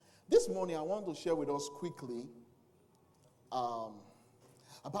morning I want to share with us quickly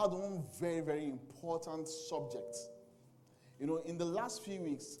about one very, very important subject. You know, in the last few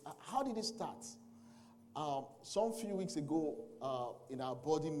weeks, how did it start? Some few weeks ago, in our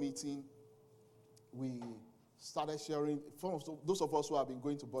body meeting, we started sharing. For those of us who have been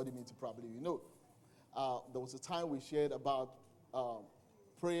going to body meeting, probably you know, there was a time we shared about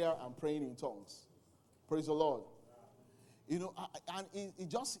prayer and praying in tongues. Praise the Lord. You know, and it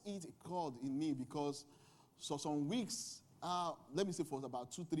just hit a chord in me because so some weeks, let me say for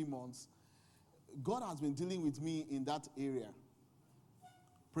about 2-3 months, God has been dealing with me in that area.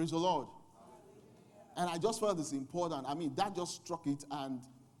 Praise the Lord. And I just felt it's important. I mean, that just struck it. And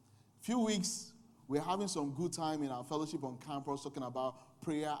a few weeks, we're having some good time in our fellowship on campus talking about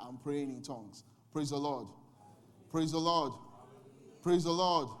prayer and praying in tongues. Praise the Lord. Praise the Lord. Praise the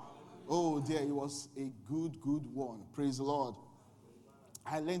Lord. Oh dear, it was a good one. Praise the Lord.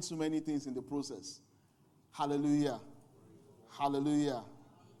 I learned so many things in the process. Hallelujah. Hallelujah.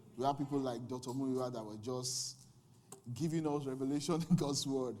 We have people like Dr. Muiwa that were just giving us revelation in God's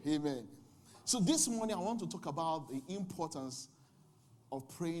word. Amen. So this morning I want to talk about the importance of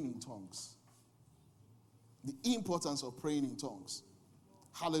praying in tongues. The importance of praying in tongues.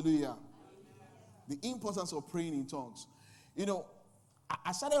 Hallelujah. The importance of praying in tongues. You know,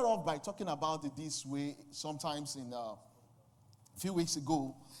 I started off by talking about it this way sometimes in a few weeks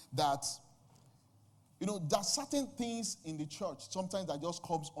ago that, you know, there are certain things in the church sometimes that just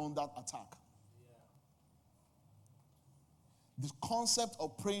comes under attack. The concept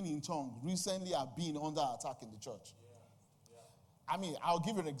of praying in tongues recently have been under attack in the church. I mean, I'll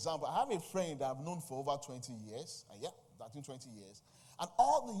give you an example. I have a friend that I've known for over 20 years. I think 20 years. And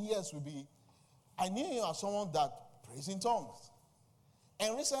all the years will be, I knew him as someone that prays in tongues.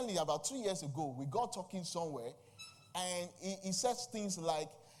 And recently, about 2 years ago, we got talking somewhere, and he said things like,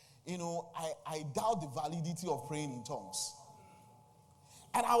 you know, I doubt the validity of praying in tongues.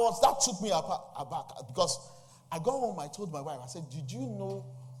 And that took me aback because I got home, I told my wife, I said, did you know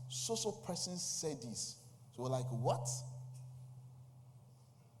so person said this? So we're like, what?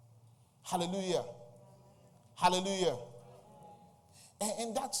 Hallelujah. Hallelujah.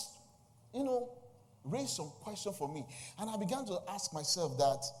 And that's, you know, raised some question for me. And I began to ask myself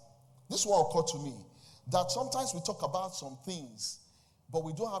that, this is what occurred to me, that sometimes we talk about some things, but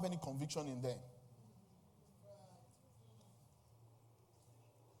we don't have any conviction in them.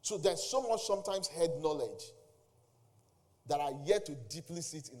 So there's so much sometimes head knowledge that are yet to deeply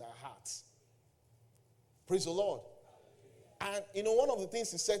sit in our hearts. Praise the Lord. And, you know, one of the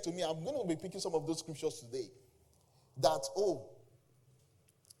things he said to me, I'm going to be picking some of those scriptures today, that,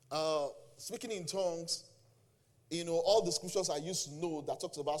 speaking in tongues, you know, all the scriptures I used to know that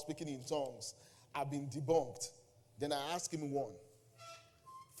talks about speaking in tongues have been debunked. Then I asked him one.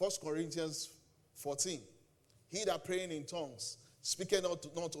 1 Corinthians 14. He that praying in tongues, speaketh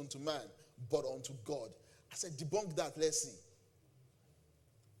not unto man, but unto God. I said, debunk that, let's see.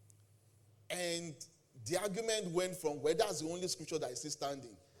 And the argument went from, well, that's the only scripture that is still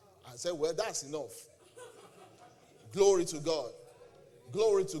standing. I said, well, that's enough. Glory to God.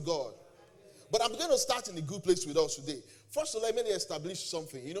 Glory to God. But I'm going to start in a good place with us today. First of all, let me establish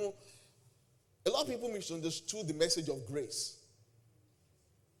something. You know, a lot of people misunderstood the message of grace.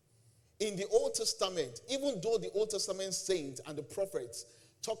 In the Old Testament, even though the Old Testament saints and the prophets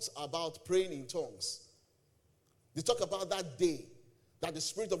talks about praying in tongues, they talk about that day that the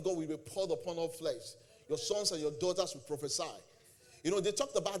Spirit of God will be poured upon all flesh. Your sons and your daughters will prophesy. You know, they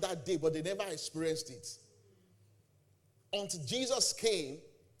talked about that day, but they never experienced it. Until Jesus came,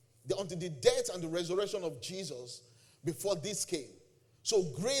 until the death and the resurrection of Jesus, before this came. So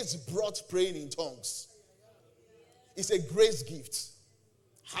grace brought praying in tongues. It's a grace gift.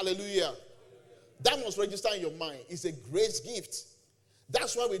 Hallelujah. That must register in your mind. It's a grace gift.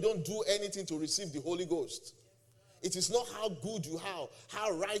 That's why we don't do anything to receive the Holy Ghost. It is not how good you are,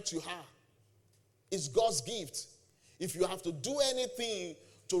 how right you are. It's God's gift. If you have to do anything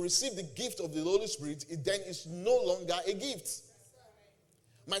to receive the gift of the Holy Spirit, then it's no longer a gift.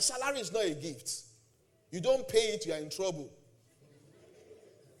 My salary is not a gift. You don't pay it, you are in trouble.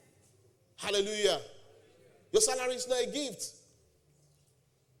 Hallelujah. Your salary is not a gift.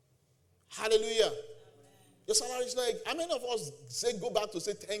 Hallelujah. Your salary is not a gift. How many of us go back to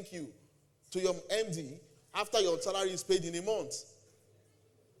say thank you to your MD after your salary is paid in a month?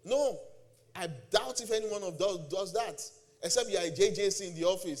 No. I doubt if anyone of us does that, except you are a JJC in the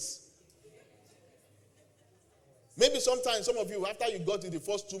office. Maybe sometimes some of you, after you got in the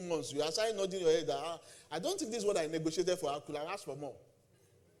first 2 months, you are starting nodding your head that, I don't think this is what I negotiated for. I could have asked for more.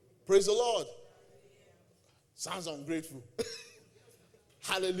 Praise the Lord. Sounds ungrateful.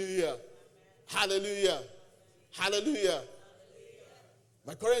 Hallelujah. Hallelujah. Hallelujah.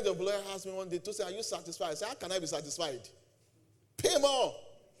 My current employer asked me one day to say, are you satisfied? I said, how can I be satisfied? Pay more.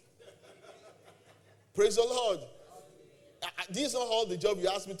 Praise the Lord. This is not all the job you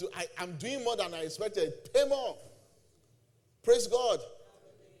asked me to. I'm doing more than I expected. Pay more. Praise God.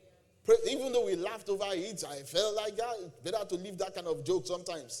 Even though we laughed over it, I felt like that. It's better to leave that kind of joke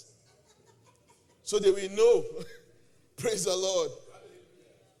sometimes. So they will know. Praise the Lord.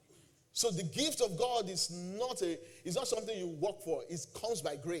 So the gift of God is not something you work for. It comes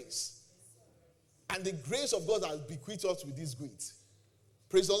by grace. And the grace of God has bequeathed us with this gift.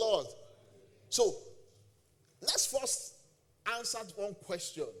 Praise the Lord. So let's first answer one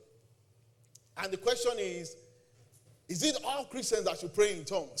question. And the question is it all Christians that should pray in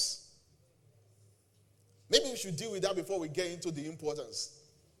tongues? Maybe we should deal with that before we get into the importance.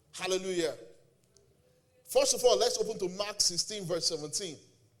 Hallelujah. First of all, let's open to Mark 16, verse 17.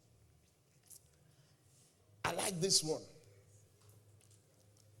 I like this one.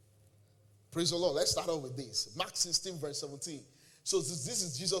 Praise the Lord. Let's start off with this. Mark 16, verse 17. So this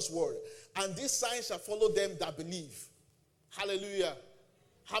is Jesus' word. And these signs shall follow them that believe. Hallelujah.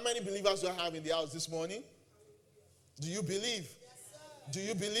 How many believers do I have in the house this morning? Do you believe? Yes, do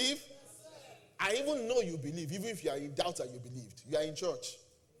you believe? Yes, I even know you believe, even if you are in doubt that you believed. You are in church.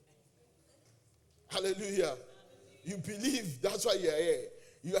 Hallelujah. You believe, that's why you are here.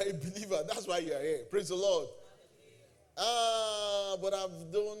 You are a believer, that's why you are here. Praise the Lord. But I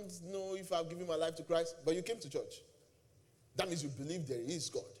don't know if I've given my life to Christ. But you came to church. That means you believe there is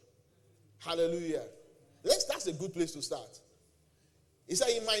God. Hallelujah. That's a good place to start. He said,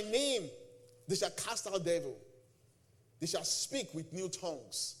 in my name, they shall cast out devil. They shall speak with new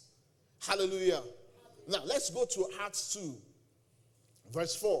tongues. Hallelujah. Now, let's go to Acts 2,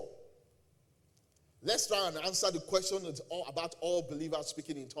 verse 4. Let's try and answer the question about all believers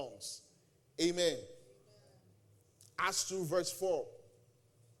speaking in tongues. Amen. Acts 2, verse 4.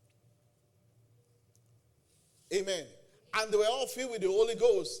 Amen. And they were all filled with the Holy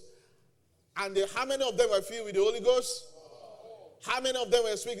Ghost. And how many of them were filled with the Holy Ghost? How many of them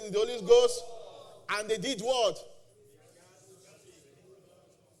were speaking with the Holy Ghost? And they did what?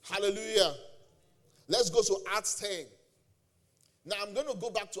 Hallelujah. Let's go to Acts 10. Now I'm going to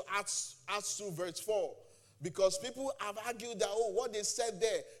go back to Acts 2 verse 4. Because people have argued that, what they said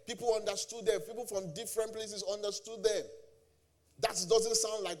there, people understood them. People from different places understood them. That doesn't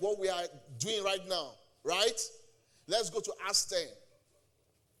sound like what we are doing right now. Right? Let's go to Acts 10.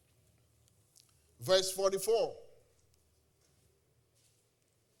 Verse 44.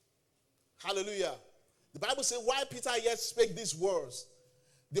 Hallelujah. The Bible says, while Peter yet spake these words,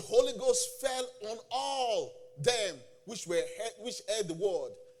 the Holy Ghost fell on all them which heard the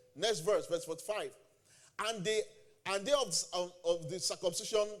word. Next verse 45. And they of the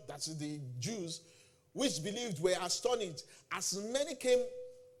circumcision, that's the Jews, which believed were astonished, as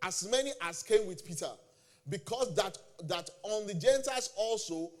many as came with Peter, because that on the Gentiles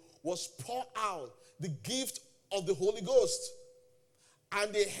also was poured out the gift of the Holy Ghost.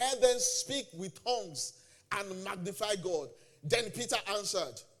 And they heard them speak with tongues and magnify God. Then Peter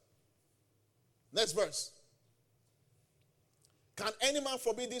answered. Next verse. Can any man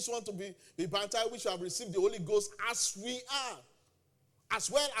forbid this one to be baptized which have received the Holy Ghost as we are?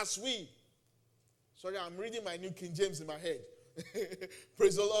 As well as we. Sorry, I'm reading my New King James in my head.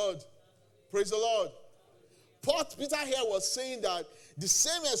 Praise the Lord. Praise the Lord. Peter here was saying that the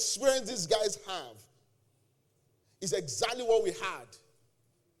same experience these guys have is exactly what we had.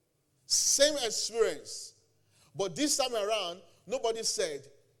 Same experience. But this time around, nobody said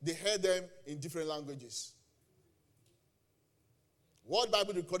they heard them in different languages. What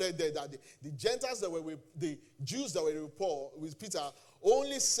Bible recorded there that the Gentiles that were with the Jews that were with Peter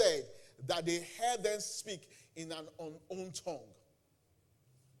only said that they heard them speak in an unknown tongue.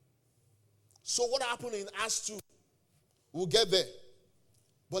 So what happened in Acts 2? We'll get there.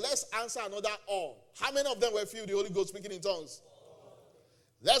 But let's answer another all. How many of them were filled with the Holy Ghost speaking in tongues?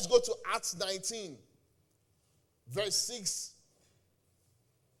 Let's go to Acts 19, verse 6.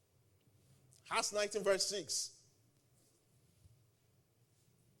 Acts 19, verse 6.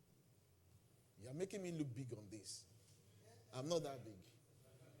 You're making me look big on this. I'm not that big.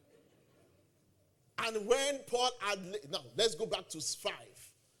 And when Paul had... Now, let's go back to 5.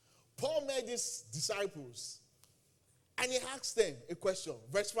 Paul met his disciples, and he asked them a question.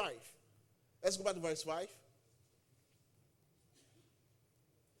 Verse 5. Let's go back to verse 5.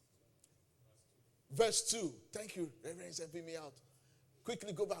 Verse 2. Thank you, Reverend, helping me out.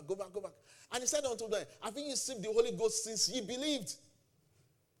 Quickly, go back. And he said unto them, have you received the Holy Ghost since ye believed?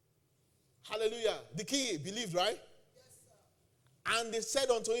 Hallelujah. The key, believed, right? Yes, And they said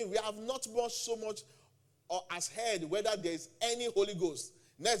unto him, we have not much so much or as heard whether there is any Holy Ghost.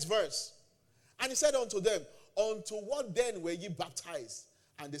 Next verse. And he said unto them, unto what then were ye baptized?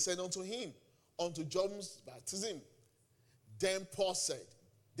 And they said unto him, unto John's baptism. Then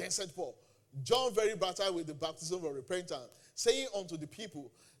said Paul, John very baptized with the baptism of repentance, saying unto the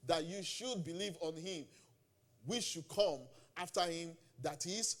people that you should believe on him, which should come after him, that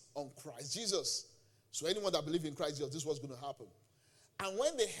is on Christ Jesus. So anyone that believes in Christ Jesus, this was going to happen. And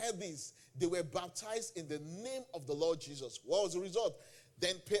when they heard this, they were baptized in the name of the Lord Jesus. What was the result?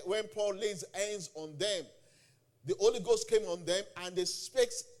 Then when Paul laid hands on them, the Holy Ghost came on them, and they spake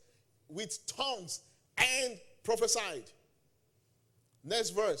with tongues and prophesied.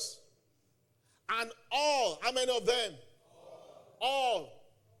 Next verse. And all, how many of them? All.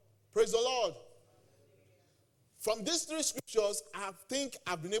 Praise the Lord. From these three scriptures, I think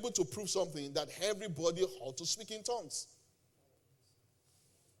I've been able to prove something, that everybody ought to speak in tongues.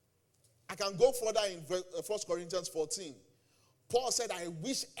 I can go further in 1 Corinthians 14. Paul said, I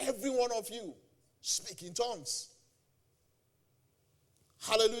wish every one of you speak in tongues.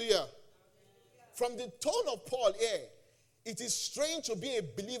 Hallelujah. From the tone of Paul here, it is strange to be a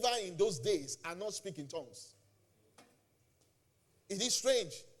believer in those days and not speak in tongues. It is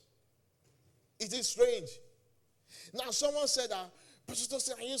strange. It is strange. Now, someone said,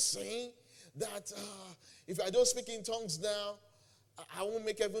 Pastor, are you saying that if I don't speak in tongues now, I won't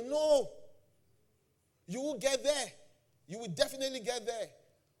make heaven? No. You will get there. You will definitely get there.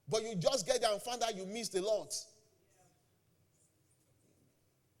 But you just get there and find out you missed a lot.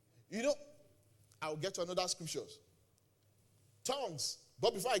 You know, I'll get to another scriptures. Tongues.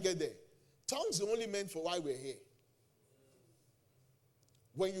 But before I get there, tongues are only meant for why we're here.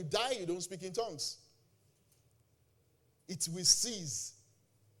 When you die, you don't speak in tongues. It will cease.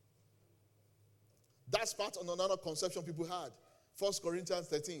 That's part of another conception people had. 1 Corinthians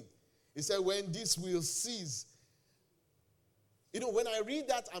 13. It said, when this will cease. You know, when I read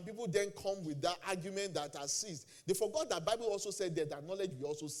that and people then come with that argument that has ceased, they forgot that Bible also said that knowledge will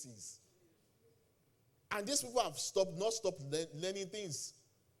also cease. And these people have not stopped learning things.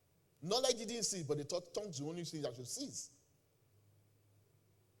 Knowledge didn't cease, but they thought tongues the only thing that should cease.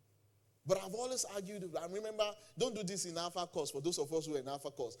 But I've always argued, I remember, don't do this in Alpha course, for those of us who are in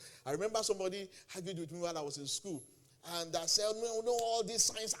Alpha course. I remember somebody argued with me while I was in school. And I said, no, all these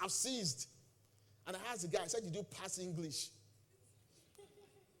signs have ceased. And I asked the guy, I said, did you pass English?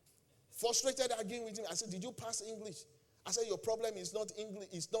 Frustrated arguing with him, I said, did you pass English? I said, your problem is not English,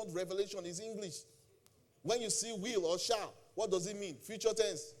 it's not revelation, it's English. When you see will or shall, what does it mean? Future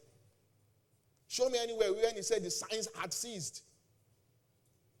tense. Show me anywhere when he said the signs had ceased.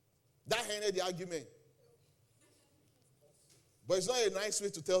 That ended the argument. But it's not a nice way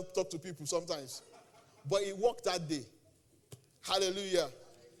to talk to people sometimes. But it worked that day. Hallelujah.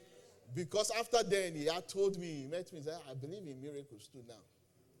 Because after then, he had told me, he met me, he said, I believe in miracles too now.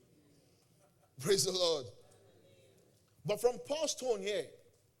 Praise the Lord. But from Paul's tone here,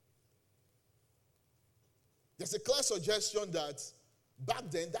 there's a clear suggestion that back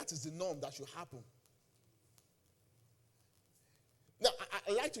then, that is the norm that should happen. Now,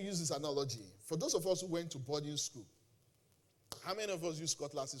 I like to use this analogy. For those of us who went to boarding school, how many of us used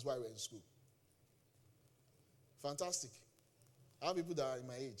cutlasses while we were in school? Fantastic. I have people that are in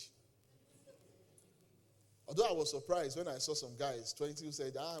my age. Although I was surprised when I saw some guys, 20, who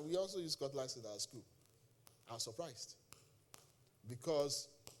said, we also use cutlasses at our school. I was surprised. Because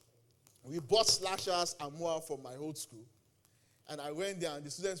we bought slashers and more from my old school. And I went there and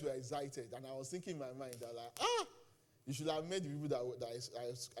the students were excited. And I was thinking in my mind, that like, you should have met the people that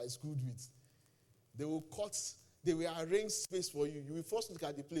I schooled with. They will they will arrange space for you. You will first look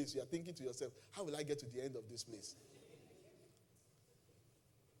at the place. You are thinking to yourself, how will I get to the end of this place?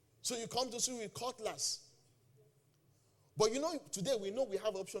 So you come to school with cutlass. But you know, today we know we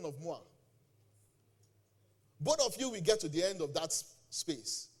have option of more. Both of you will get to the end of that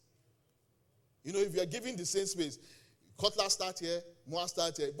space. You know, if you are given the same space, cutlass start here, more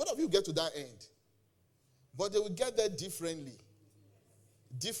start here. Both of you get to that end. But they will get there differently.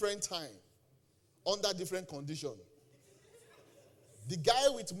 Different time. Under different condition. The guy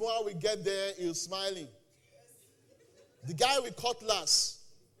with more will get there, he's smiling. The guy with cutlass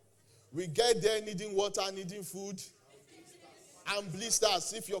will get there needing water, needing food, and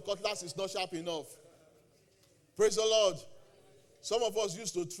blisters if your cutlass is not sharp enough. Praise the Lord. Some of us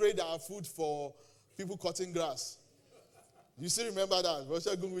used to trade our food for people cutting grass. You still remember that?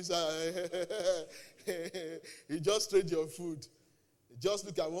 You just trade your food. Just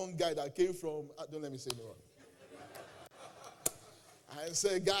look at one guy that came from, don't let me say no. I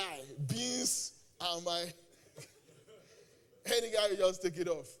say, guy, beans are my... Any guy, you just take it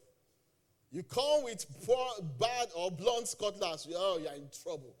off. You come with poor, bad, or blunt cutlass, oh, you're in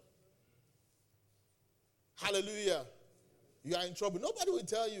trouble. Hallelujah. You are in trouble. Nobody will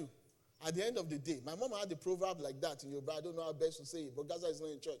tell you. At the end of the day, my mom had a proverb like that in Yoruba. I don't know how best to say it, but Gaza is not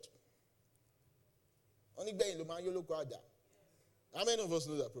in church. Only in how many of us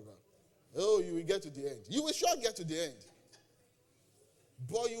know that proverb? Oh, you will get to the end. You will sure get to the end.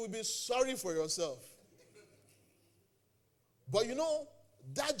 But you will be sorry for yourself. But you know,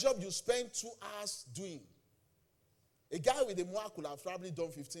 that job you spend 2 hours doing, a guy with a moa could have probably done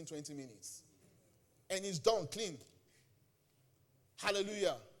 15, 20 minutes. And he's done, clean.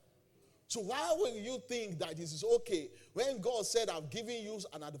 Hallelujah. So why will you think that this is okay when God said, I've given you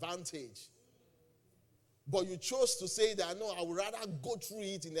an advantage? But you chose to say that, no, I would rather go through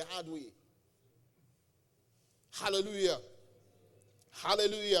it in the hard way. Hallelujah.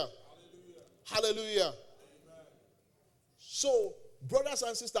 Hallelujah. Hallelujah. Amen. So, brothers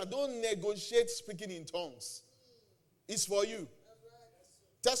and sisters, don't negotiate speaking in tongues. It's for you.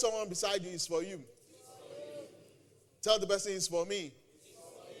 Tell someone beside you, it's for you. Tell the person, it's for me.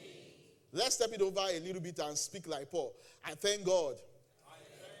 Let's step it over a little bit and speak like Paul. I thank God.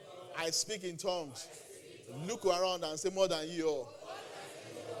 I speak in tongues. Look around and say more than you all.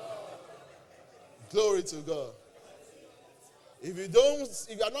 Glory to God. If you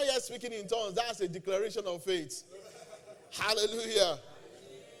are not yet speaking in tongues, that's a declaration of faith. Hallelujah.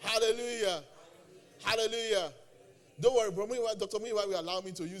 Hallelujah. Hallelujah. Don't worry, bro. Dr. Miwa will allow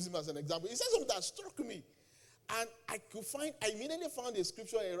me to use him as an example. He said something that struck me. And I immediately found a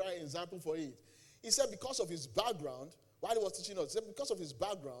scripture, a right example for it. He said because of his background, while he was teaching us, he said because of his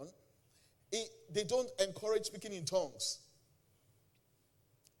background, they don't encourage speaking in tongues.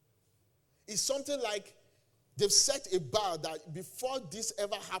 It's something like they've set a bar that before this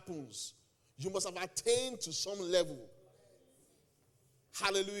ever happens, you must have attained to some level.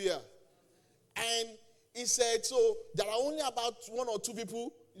 Hallelujah. And he said, so there are only about 1 or 2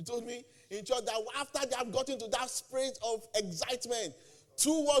 people, he told me, in church that after they have gotten to that spirit of excitement,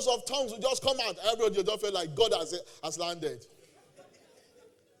 2 words of tongues will just come out. Everybody will just feel like God has landed.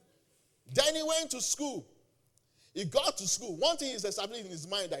 Then he went to school. He got to school. One thing is established in his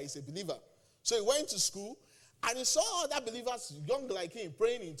mind that he's a believer. So he went to school and he saw other believers, young like him,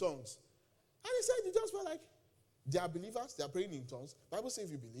 praying in tongues. And he said, he just felt like, they are believers, they are praying in tongues. The Bible says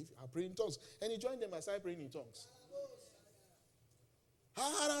if you believe, I pray in tongues. And he joined them and started praying in tongues.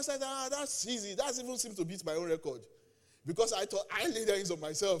 And I said, that's easy. That even seems to beat my own record. Because I thought, I laid hands on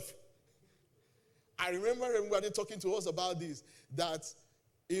myself. I remember everybody talking to us about this, that,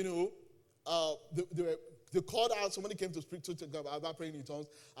 they called out, somebody came to speak to God about praying in tongues,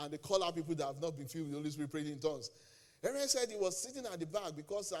 and they called out people that have not been filled with the Holy Spirit praying in tongues. Everyone said he was sitting at the back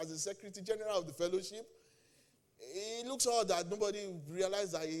because as the Secretary General of the fellowship, it looks odd that nobody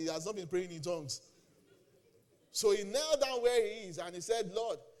realized that he has not been praying in tongues. So he knelt down where he is and he said,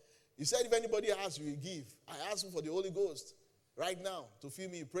 Lord, he said, if anybody asks, you will give. I asked him for the Holy Ghost right now to fill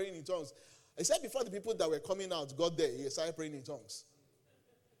me praying in tongues. He said before the people that were coming out got there, he started praying in tongues.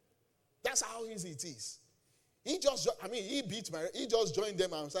 That's how easy it is. He just joined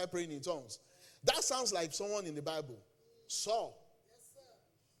them and started praying in tongues. That sounds like someone in the Bible. Saul. Yes, sir.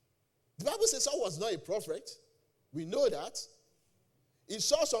 The Bible says Saul was not a prophet. We know that. He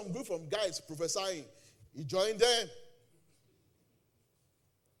saw some group of guys prophesying. He joined them.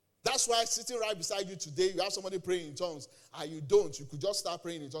 That's why sitting right beside you today, you have somebody praying in tongues, and you don't. You could just start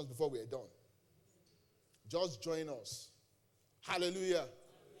praying in tongues before we are done. Just join us. Hallelujah.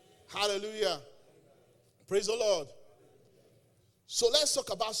 Hallelujah. Praise the Lord. So let's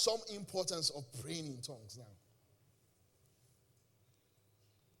talk about some importance of praying in tongues now.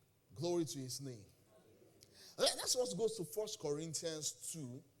 Glory to his name. Let's also go to 1 Corinthians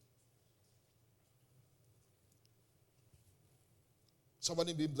 2.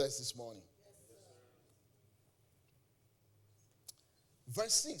 Somebody be blessed this morning.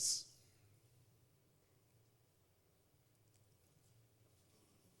 Verse 6.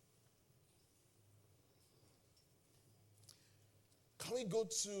 Can we go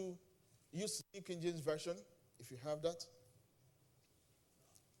to use the King James Version, if you have that?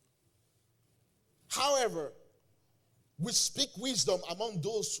 However, we speak wisdom among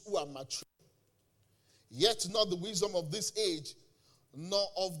those who are mature, yet not the wisdom of this age, nor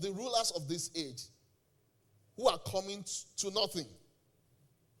of the rulers of this age, who are coming to nothing.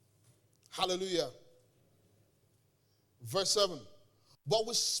 Hallelujah. Verse 7. But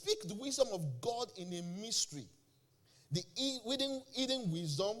we speak the wisdom of God in a mystery, the hidden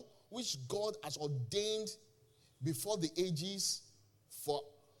wisdom which God has ordained before the ages for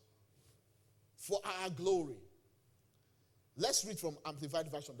our glory. Let's read from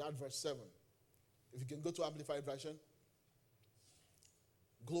Amplified Version, that verse 7. If you can go to Amplified Version.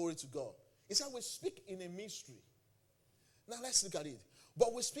 Glory to God. He said we speak in a mystery. Now let's look at it.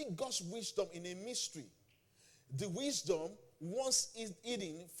 But we speak God's wisdom in a mystery. The wisdom once is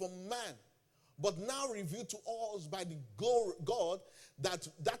hidden from man, but now revealed to us by the God,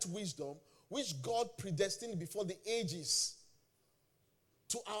 that wisdom which God predestined before the ages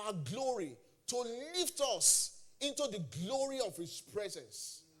to our glory, to lift us into the glory of his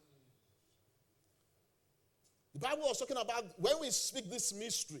presence. The Bible was talking about when we speak this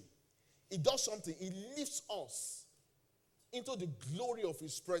mystery, it does something. It lifts us into the glory of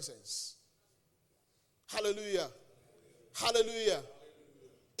his presence. Hallelujah. Hallelujah.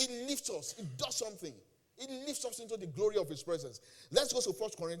 It lifts us. It does something. It lifts us into the glory of his presence. Let's go to 1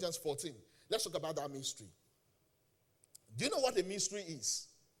 Corinthians 14. Let's talk about that mystery. Do you know what a mystery is?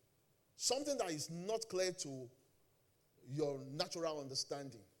 Something that is not clear to your natural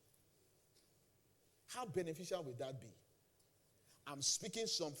understanding. How beneficial would that be? I'm speaking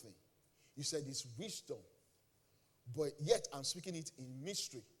something. You said it's wisdom, but yet I'm speaking it in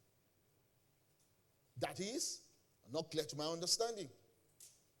mystery. That is not clear to my understanding.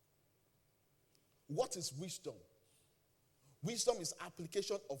 What is wisdom? Wisdom is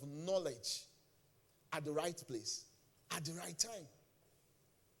application of knowledge at the right place, at the right time.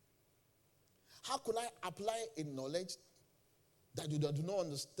 How could I apply a knowledge that you do not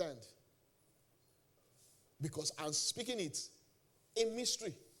understand? Because I'm speaking it in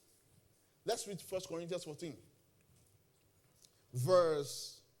mystery. Let's read 1 Corinthians 14.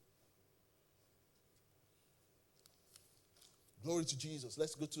 Glory to Jesus.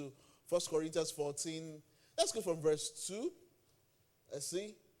 Let's go to 1 Corinthians 14. Let's go from verse 2. Let's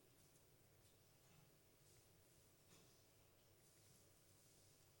see.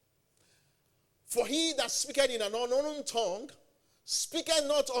 For he that speaketh in an unknown tongue speaketh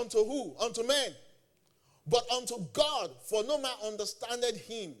not unto who? Unto men, but unto God, for no man understandeth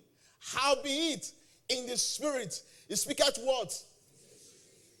him. Howbeit, in the spirit, he speaketh what?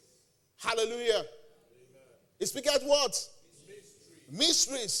 Hallelujah. Amen. He speaketh what?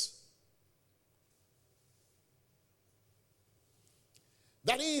 Mysteries.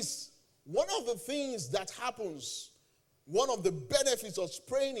 That is, one of the things that happens, one of the benefits of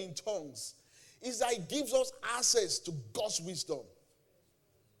praying in tongues, is that it gives us access to God's wisdom.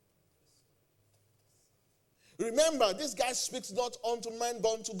 Remember, this guy speaks not unto man,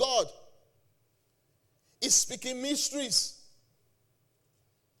 but unto God. He's speaking mysteries.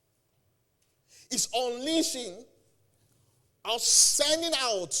 He's unleashing or sending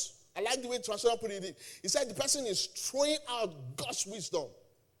out. I like the way translator put it. He said the person is throwing out God's wisdom.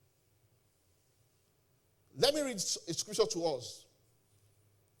 Let me read a scripture to us.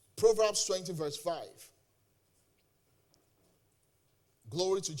 Proverbs 20 verse 5.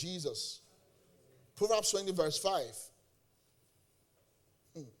 Glory to Jesus. Proverbs 20 verse 5.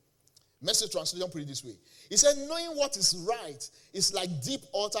 Message translation put it this way. He said, knowing what is right is like deep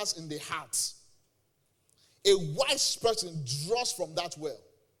waters in the heart. A wise person draws from that well.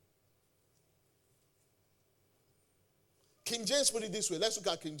 King James put it this way. Let's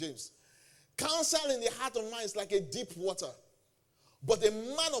look at King James. Counsel in the heart of man is like a deep water, but a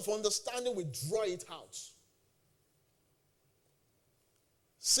man of understanding will draw it out.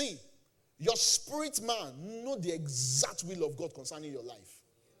 See, your spirit man know the exact will of God concerning your life.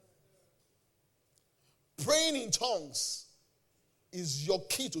 Praying in tongues is your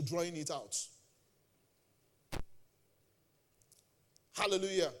key to drawing it out.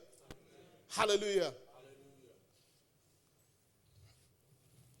 Hallelujah. Hallelujah.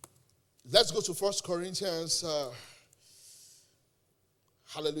 Let's go to 1 Corinthians.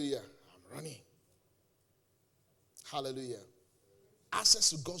 Hallelujah. I'm running. Hallelujah.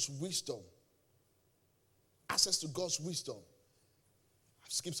 Access to God's wisdom. Access to God's wisdom.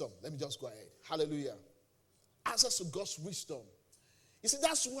 I've skipped some. Let me just go ahead. Hallelujah. Access to God's wisdom. You see,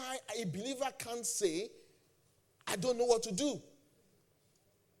 that's why a believer can't say, I don't know what to do.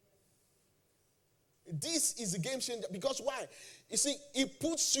 This is a game changer. Because why? You see, it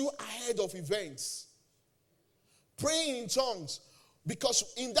puts you ahead of events. Praying in tongues.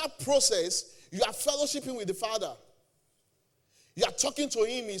 Because in that process, you are fellowshipping with the Father. You are talking to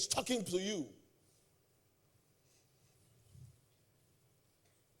him, he's talking to you.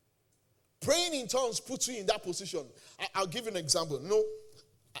 Praying in tongues puts you in that position. I'll give you an example.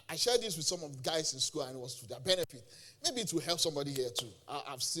 I shared this with some of the guys in school and it was to their benefit. Maybe it will help somebody here too.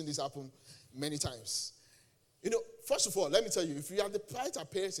 I've seen this happen many times. First of all, let me tell you, if you have the pride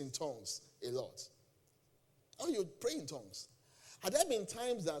appears in tongues a lot, or you pray in tongues, have there been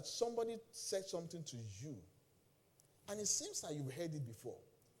times that somebody said something to you And it seems like you've heard it before.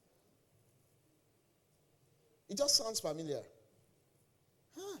 It just sounds familiar.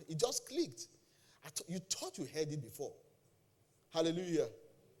 It just clicked. You thought you heard it before. Hallelujah.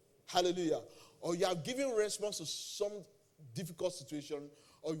 Hallelujah. Or you have given response to some difficult situation,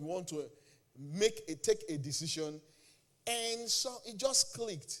 or you want to take a decision, and so it just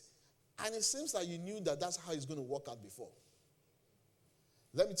clicked. And it seems like you knew that that's how it's going to work out before.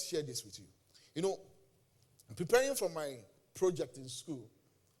 Let me share this with you. You know, preparing for my project in school,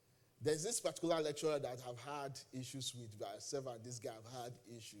 there's this particular lecturer that I've had issues with. Myself and this guy have had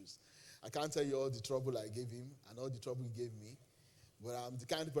issues. I can't tell you all the trouble I gave him and all the trouble he gave me. But I'm the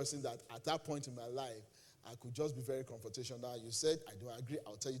kind of person that at that point in my life, I could just be very confrontational. You said, I don't agree,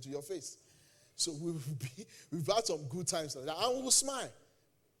 I'll tell you to your face. So we've had some good times like that. And we will smile.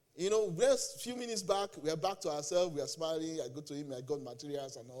 You know, just a few minutes back, we are back to ourselves, we are smiling. I go to him, I got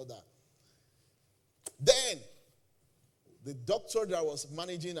materials and all that. Then, the doctor that was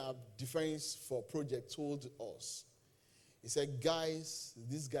managing our defense for project told us, he said, guys,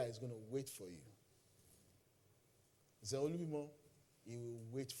 this guy is going to wait for you. He said, Olubimo, he will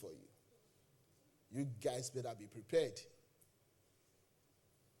wait for you. You guys better be prepared.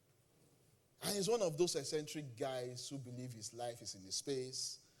 And he's one of those eccentric guys who believe his life is in the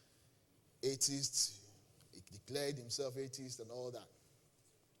space. Atheist. He declared himself atheist and all that.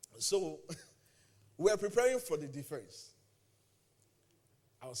 So, we're preparing for the defense.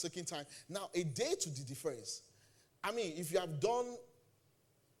 I was taking time. Now, a day to the defense. I mean, if you have done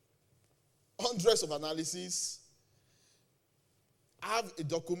hundreds of analyses, I have a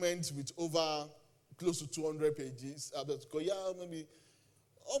document with over close to 200 pages. Maybe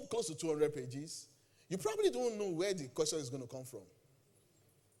close to 200 pages. You probably don't know where the question is going to come from.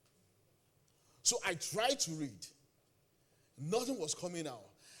 So I tried to read. Nothing was coming out.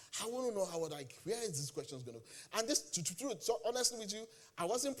 I want to know where is this question going to? And this, so honestly with you, I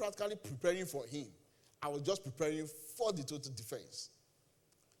wasn't practically preparing for him. I was just preparing for the total defense.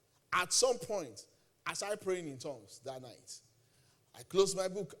 At some point, I started praying in tongues that night. I closed my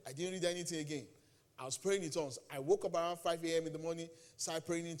book. I didn't read anything again. I was praying in tongues. I woke up around 5 a.m. in the morning, started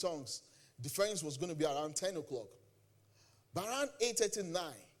praying in tongues. Defense was going to be around 10 o'clock. But around 8:39,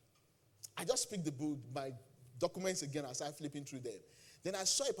 I just picked the book, my documents again. I started flipping through them. Then I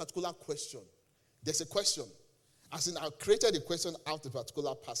saw a particular question. There's a question. As in, I created a question out of a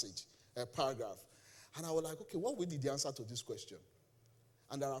particular passage, a paragraph. And I was like, okay, what would be the answer to this question?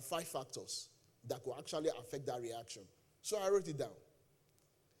 And there are 5 factors that could actually affect that reaction. So I wrote it down.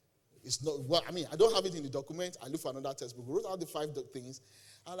 It's not, well, I mean, I don't have it in the document. I look for another textbook. We wrote out the 5 things.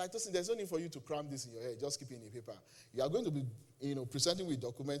 And like, there's no need for you to cram this in your head. Just keep it in the paper. You are going to be, presenting with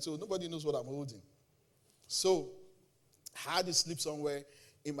documents, so nobody knows what I'm holding. So I had it slip somewhere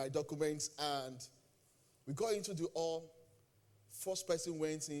in my documents, and we got into the hall. First person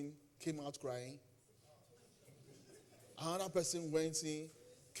went in, came out crying. Another person went in,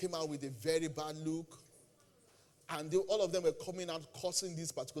 came out with a very bad look. And all of them were coming out cursing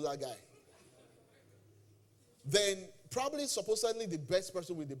this particular guy. Then, probably supposedly the best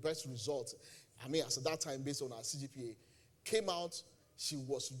person with the best results, I mean, as at that time, based on her CGPA, came out. She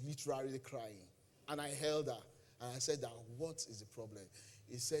was literally crying. And I held her. And I said, what is the problem?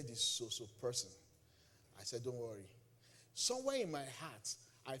 He said, it's so person. I said, don't worry. Somewhere in my heart,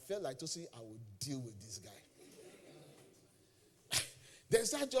 I felt like, Tosi, I would deal with this guy.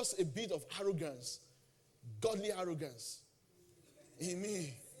 There's not just a bit of arrogance, godly arrogance in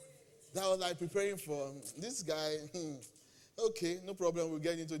me, that I was like preparing for this guy. Okay, no problem, we'll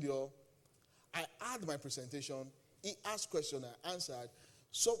get into the hall. I had my presentation. He asked questions, I answered.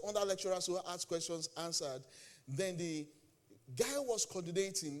 Some other lecturers who asked questions answered. Then the guy was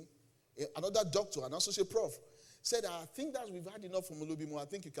coordinating, another doctor, an associate prof, said, I think that we've had enough from Olubimo. I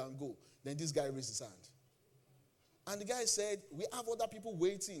think you can go. Then this guy raised his hand. And the guy said, we have other people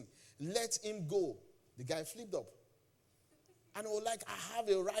waiting. Let him go. The guy flipped up. And I was like, I have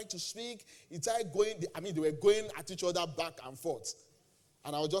a right to speak. It's like they were going at each other back and forth.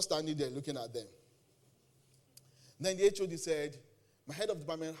 And I was just standing there looking at them. Then the HOD said, my head of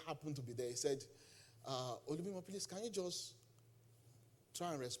department happened to be there. He said, Olubimo, please, can you just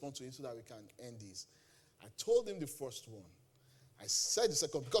try and respond to it so that we can end this? I told him the first one. I said the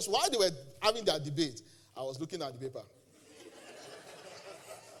second, because while they were having that debate, I was looking at the paper.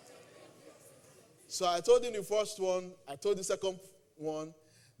 So I told him the first one. I told the second one.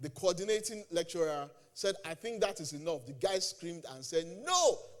 The coordinating lecturer said, I think that is enough. The guy screamed and said,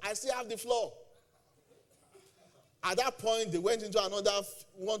 no, I still have the floor. At that point, they went into another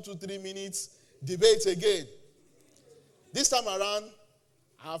 1, 2, 3 minutes debate again. This time around,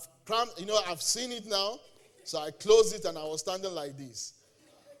 I've seen it now. So I closed it and I was standing like this.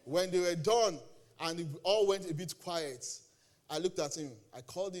 When they were done and it all went a bit quiet, I looked at him. I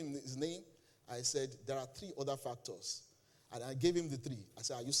called him his name. I said, there are 3 other factors. And I gave him the 3. I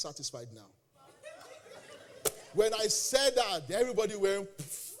said, are you satisfied now? When I said that, everybody went,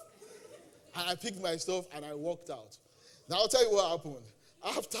 poof. And I picked my stuff and I walked out. Now I'll tell you what happened.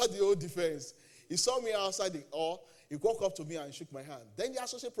 After the whole defense, he saw me outside the hall. He walked up to me and shook my hand. Then the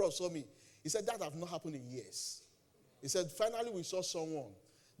associate prof saw me. He said, that have not happened in years. He said, finally we saw someone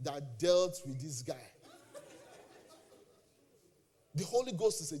that dealt with this guy. The Holy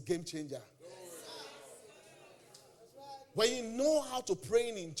Ghost is a game changer. When you know how to pray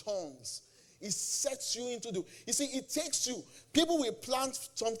in tongues, it sets you into the... You see, it takes you... People will plan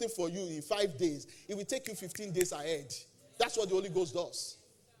something for you in 5 days. It will take you 15 days ahead. That's what the Holy Ghost does.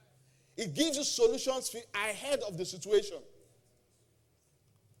 It gives you solutions ahead of the situation.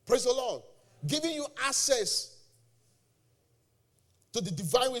 Praise the Lord. Giving you access to the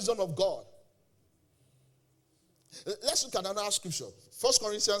divine wisdom of God. Let's look at another scripture. 1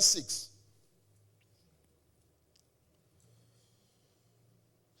 Corinthians 6.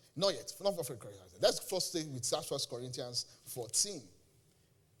 Not yet. Not 1 Corinthians. Let's first stay with 1 Corinthians 14.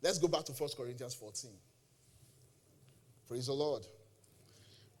 Let's go back to 1 Corinthians 14. Praise the Lord.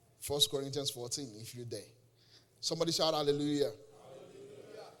 1 Corinthians 14, if you're there. Somebody shout hallelujah. Hallelujah.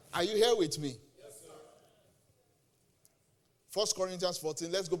 Are you here with me? Yes, sir. 1 Corinthians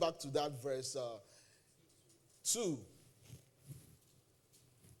 14. Let's go back to that verse 2.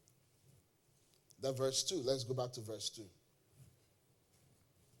 That verse 2. Let's go back to verse 2.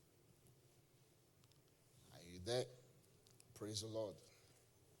 Are you there? Praise the Lord.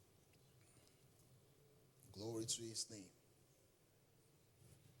 Glory to his name.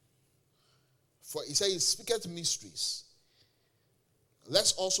 For he said, he speaketh mysteries.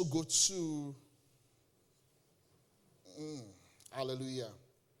 Let's also go to hallelujah.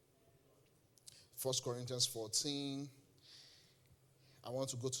 1 Corinthians 14. I want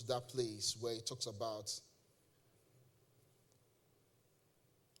to go to that place where he talks about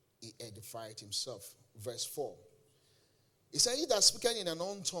he edified himself. Verse 4. He said, he that speaketh in an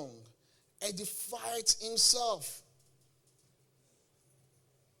unknown tongue edified himself.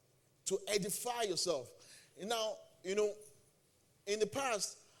 To edify yourself. Now, you know, in the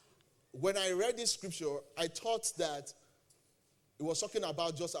past, when I read this scripture, I thought that it was talking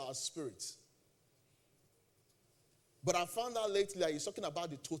about just our spirit. But I found out lately that he's talking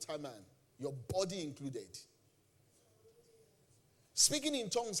about the total man, your body included. Speaking in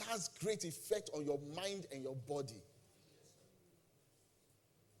tongues has great effect on your mind and your body.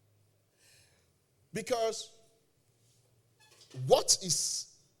 Because what is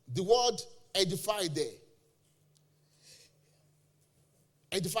the word edified there?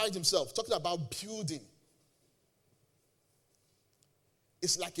 Edified himself. Talking about building.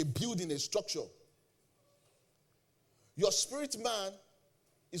 It's like a building, a structure. Your spirit man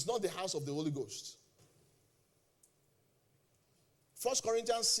is not the house of the Holy Ghost. 1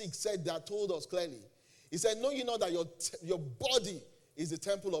 Corinthians 6 said that, told us clearly. He said, know you know that your body is the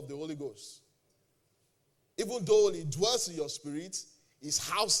temple of the Holy Ghost. Even though it dwells in your spirit, is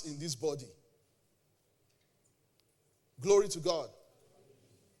housed in this body. Glory to God.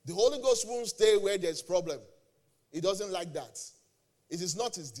 The Holy Ghost won't stay where there's problem. He doesn't like that. It is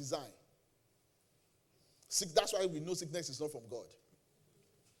not his design. That's why we know sickness is not from God.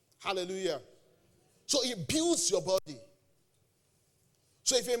 Hallelujah. So he builds your body.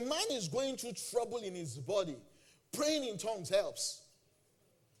 So if a man is going through trouble in his body, praying in tongues helps.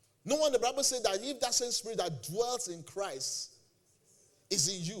 No wonder the Bible said that if that same spirit that dwells in Christ is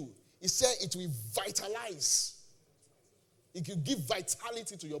in you, he said it will vitalize. It will give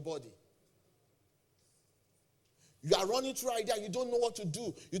vitality to your body. You are running through idea, you don't know what to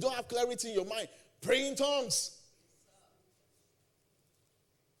do. You don't have clarity in your mind. Pray in tongues.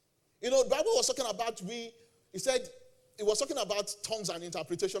 You know, the Bible was talking about, it was talking about tongues and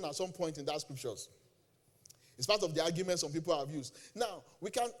interpretation at some point in that scriptures. It's part of the argument some people have used. Now, we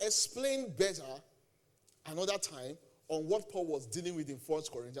can explain better another time on what Paul was dealing with in 1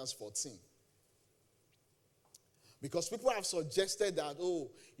 Corinthians 14. Because people have suggested that,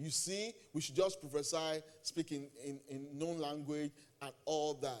 you see, we should just prophesy, speak in known language and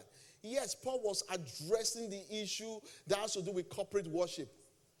all that. Yes, Paul was addressing the issue that has to do with corporate worship.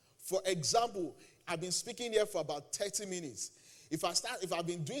 For example, I've been speaking here for about 30 minutes. If I've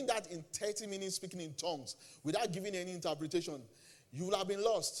been doing that in 30 minutes, speaking in tongues, without giving any interpretation, you would have been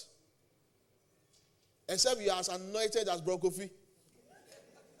lost. Except you are as anointed as Bro Kofi.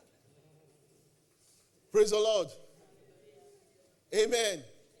 Praise the Lord. Amen.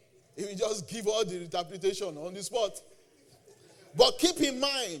 He will just give all the interpretation on the spot. But keep in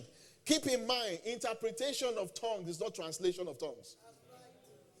mind, interpretation of tongues is not translation of tongues.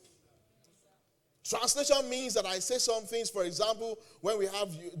 Translation means that I say some things, for example, when we have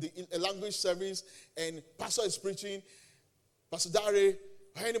a language service and pastor is preaching, Pastor Dare,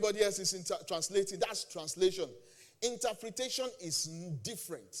 or anybody else is translating, that's translation. Interpretation is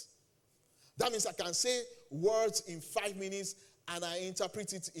different. That means I can say words in 5 minutes and I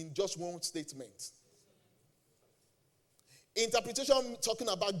interpret it in just one statement. Interpretation talking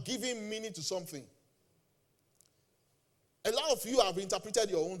about giving meaning to something. A lot of you have interpreted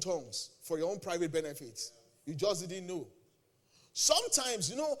your own tongues for your own private benefits. You just didn't know.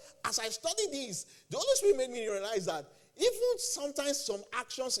 Sometimes, as I study this, the Holy Spirit made me realize that even sometimes some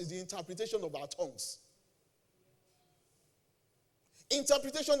actions is the interpretation of our tongues.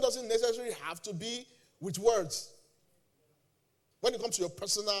 Interpretation doesn't necessarily have to be with words. When it comes to your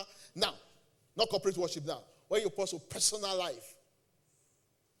personal, now, not corporate worship now, when you pursue personal life.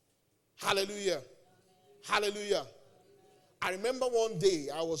 Hallelujah. Hallelujah. I remember one day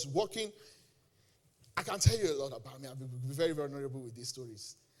I was walking. I can tell you a lot about me. I'll be very vulnerable with these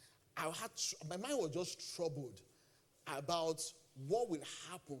stories. My mind was just troubled about what will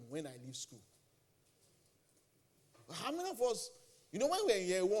happen when I leave school. How many of us, when we're in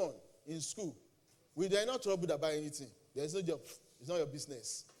year 1 in school, we are not troubled about anything. There's no job. It's not your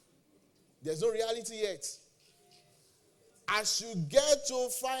business. There's no reality yet. As you get to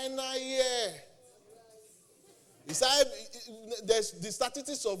final year, there's the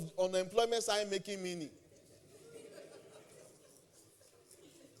statistics of unemployment start making meaning.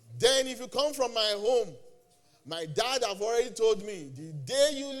 Then if you come from my home, my dad have already told me, the day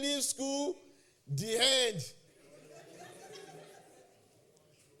you leave school, the end.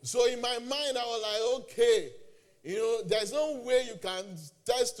 So in my mind, I was like, okay, there's no way you can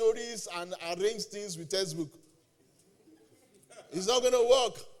tell stories and arrange things with textbook. It's not going to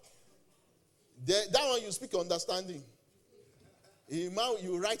work. That one you speak understanding.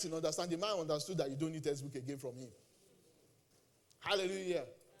 You write in understanding. Man understood that you don't need textbook again from him. Hallelujah.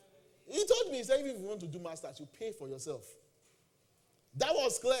 He told me, he said, if you want to do masters, you pay for yourself. That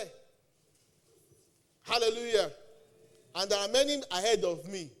was clear. Hallelujah. And there are many ahead of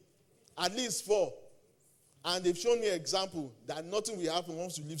me, at least 4. And they've shown me an example that nothing will happen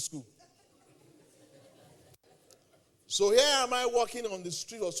once you leave school. So here am I walking on the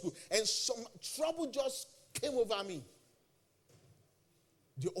street of school, and some trouble just came over me.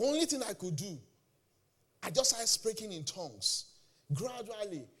 The only thing I could do, I just started speaking in tongues.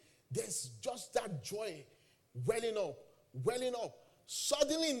 Gradually, there's just that joy welling up.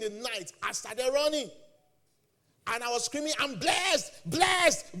 Suddenly in the night, I started running. And I was screaming, I'm blessed,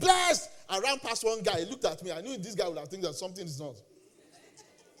 blessed, blessed. I ran past one guy. He looked at me. I knew this guy would have think that something is not.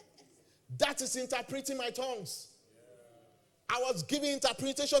 That is interpreting my tongues. I was giving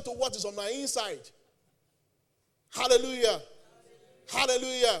interpretation to what is on my inside. Hallelujah.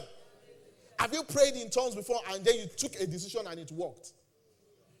 Hallelujah. Have you prayed in tongues before and then you took a decision and it worked?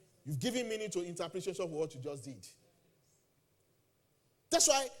 You've given meaning to interpretation of what you just did. That's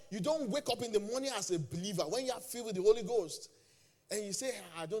why you don't wake up in the morning as a believer when you are filled with the Holy Ghost. And you say,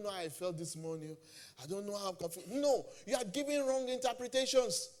 I don't know how I felt this morning. I don't know how I'm confused. No, you are giving wrong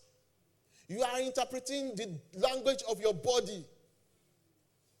interpretations. You are interpreting the language of your body.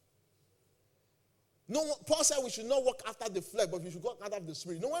 No, Paul said we should not walk after the flesh, but we should walk after the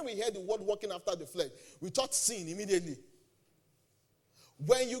spirit. When we hear the word walking after the flesh, we thought sin immediately.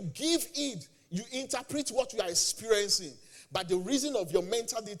 When you give heed, you interpret what you are experiencing. But the reason of your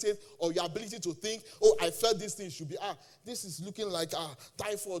mental detail or your ability to think, I felt this thing should be, this is looking like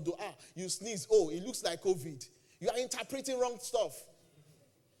typhoid, you sneeze, it looks like COVID. You are interpreting wrong stuff.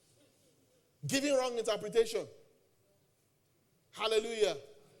 Giving wrong interpretation. Hallelujah.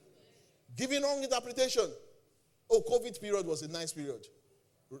 Giving wrong interpretation. COVID period was a nice period.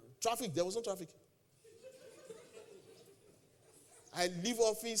 Traffic, there was no traffic. I leave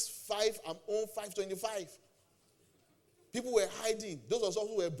office 5, I'm home 5:25. People were hiding. Those of us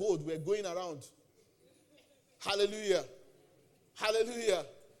who were bold were going around. Hallelujah. Hallelujah.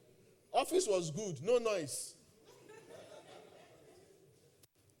 Office was good. No noise.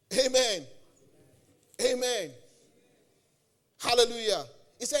 Amen. Amen. Hallelujah.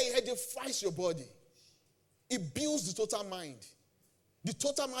 He said it edifies your body. It builds the total mind. The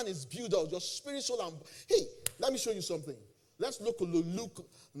total man is built out. Your spirit, soul, and... Hey, let me show you something. Let's look at Luke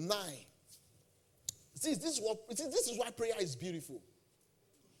 9. See, this is why prayer is beautiful.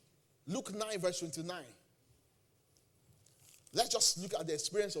 Luke 9, verse 29. Let's just look at the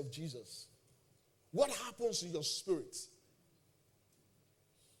experience of Jesus. What happens in your spirit?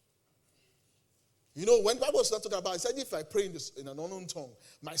 You know, when the Bible was not talking about, it said if I pray in an unknown tongue,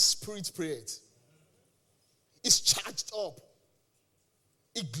 my spirit prays. It's charged up.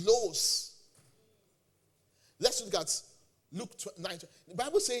 It glows. Let's look at Luke 9. The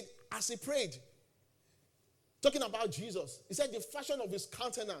Bible said, as he prayed, talking about Jesus, he said the fashion of his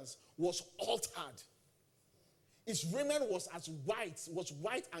countenance was altered. His raiment was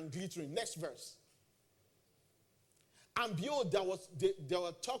white and glittering. Next verse. And behold, there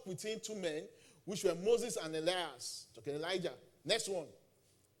were talk between two men, which were Moses and Elias. Talking Elijah. Next one.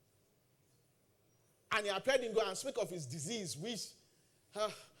 And he appeared in God and spoke of his disease, which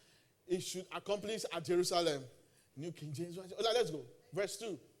he should accomplish at Jerusalem. New King James. Let's go. Verse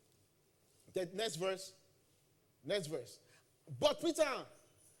 2. The next verse. Next verse. But Peter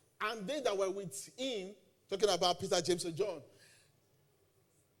and they that were with him, talking about Peter, James, and John,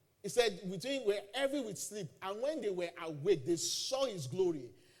 he said, between were heavy with sleep, and when they were awake, they saw his glory,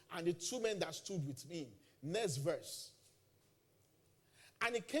 and the two men that stood with him. Next verse.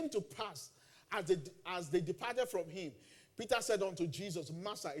 And it came to pass, as they departed from him, Peter said unto Jesus,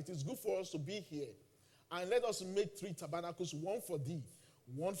 Master, it is good for us to be here, and let us make 3 tabernacles, one for thee,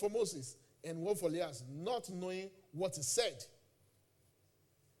 one for Moses, and one for Elias, not knowing what he said.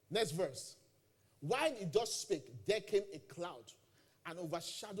 Next verse. While he thus spake, there came a cloud and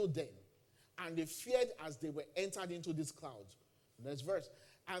overshadowed them, and they feared as they were entered into this cloud. Next verse.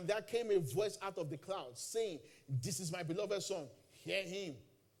 And there came a voice out of the cloud, saying, This is my beloved son, hear him.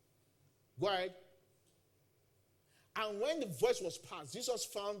 Go ahead. And when the voice was past, Jesus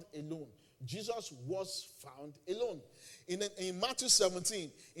found alone. Jesus was found alone. In Matthew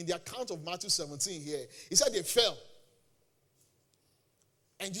 17, in the account of Matthew 17 here, he said they fell.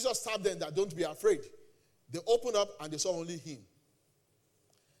 And Jesus told them that don't be afraid. They opened up and they saw only him.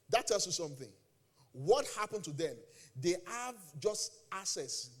 That tells you something. What happened to them? They have just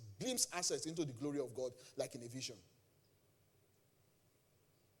glimpse access into the glory of God like in a vision.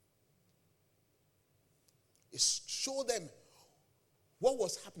 It showed them what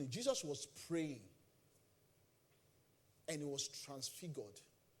was happening. Jesus was praying and he was transfigured.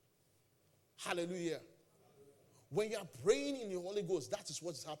 Hallelujah. When you are praying in the Holy Ghost, that is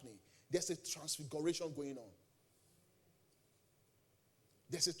what is happening. There's a transfiguration going on.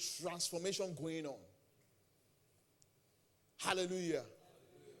 There's a transformation going on. Hallelujah.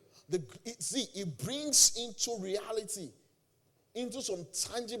 It brings into reality, into some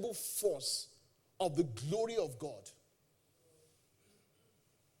tangible force of the glory of God.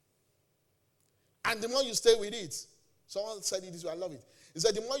 And the more you stay with it, someone said it this way, I love it. He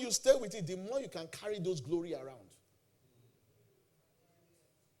said the more you stay with it, the more you can carry those glory around.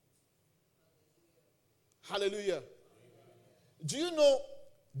 Hallelujah. Amen. Do you know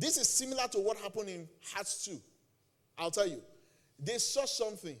this is similar to what happened in Acts 2? I'll tell you. They saw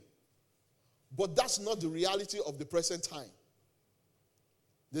something, but that's not the reality of the present time.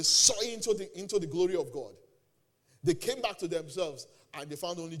 They saw into the glory of God. They came back to themselves and they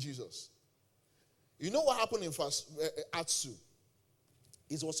found only Jesus. You know what happened in Acts 2?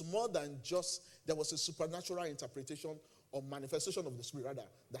 It was more than just, there was a supernatural interpretation or manifestation of the Spirit, rather,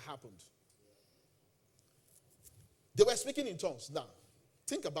 that happened. They were speaking in tongues. Now,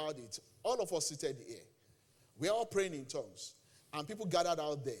 think about it. All of us seated here, we are all praying in tongues. And people gathered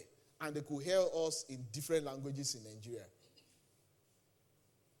out there, and they could hear us in different languages in Nigeria.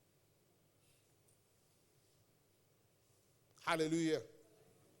 Hallelujah.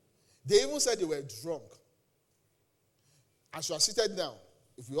 They even said they were drunk. As you are seated now,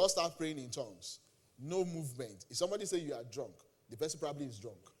 if we all start praying in tongues, no movement. If somebody say you are drunk, the person probably is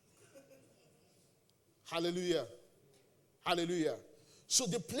drunk. Hallelujah. Hallelujah. So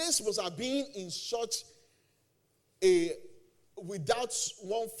the place was being in such a, without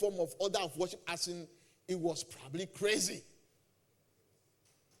one form of order of worship, as in it was probably crazy.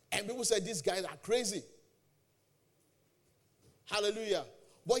 And people said these guys are crazy. Hallelujah.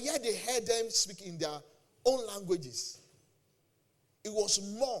 But yet they heard them speak in their own languages. It was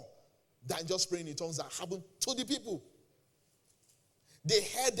more than just praying in tongues that happened to the people. They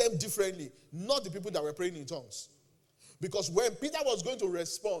heard them differently, not the people that were praying in tongues. Because when Peter was going to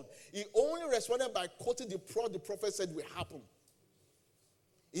respond, he only responded by quoting the prophet said will happen.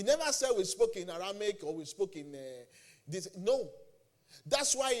 He never said we spoke in Aramaic or we spoke in this. No.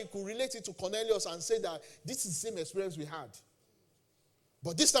 That's why he could relate it to Cornelius and say that this is the same experience we had.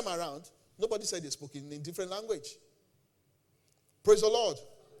 But this time around, nobody said they spoke in different language. Praise the Lord.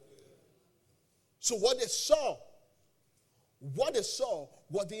 So what they saw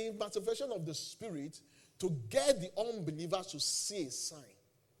was the manifestation of the Spirit to get the unbelievers to see a sign.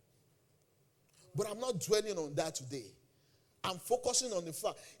 But I'm not dwelling on that today. I'm focusing on the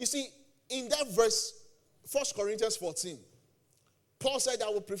fact. You see, in that verse, 1 Corinthians 14, Paul said, I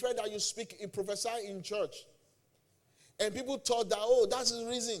would prefer that you speak and prophesy in church. And people thought that, oh, that's the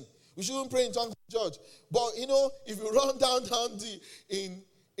reason. We shouldn't pray in tongues in church. But, if you run down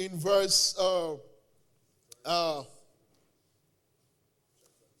in verse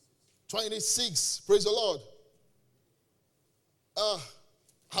 26, praise the Lord.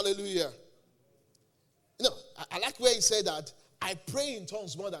 Hallelujah. I like where he said that, I pray in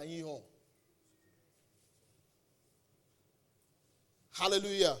tongues more than ye all.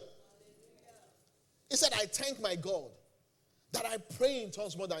 Hallelujah. He said, I thank my God that I pray in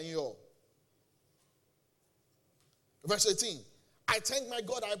tongues more than you all. Verse 18. I thank my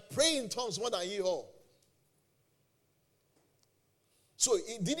God I pray in tongues more than you all. So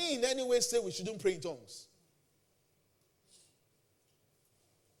it didn't in any way say we shouldn't pray in tongues.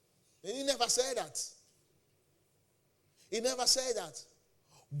 He never said that. He never said that.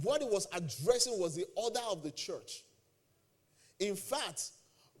 What he was addressing was the order of the church. In fact,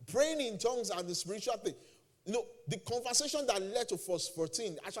 praying in tongues and the spiritual thing, the conversation that led to verse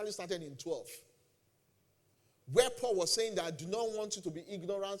 14 actually started in 12. Where Paul was saying that I do not want you to be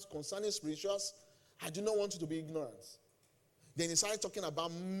ignorant concerning spirituals. I do not want you to be ignorant. Then he started talking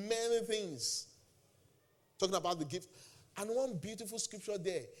about many things. Talking about the gift. And one beautiful scripture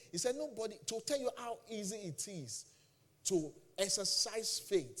there. He said, nobody, to tell you how easy it is to exercise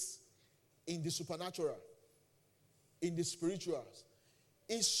faith in the supernatural, in the spirituals.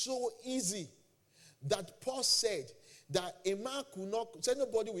 It's so easy that Paul said that a man could not, said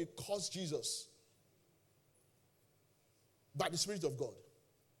nobody will curse Jesus by the Spirit of God.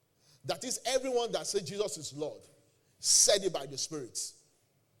 That is, everyone that said Jesus is Lord said it by the Spirit.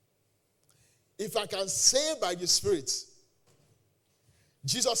 If I can say by the Spirit,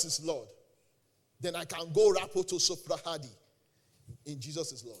 Jesus is Lord, then I can go rapoto soprahadi in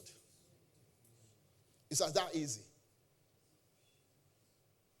Jesus is Lord. It's that easy.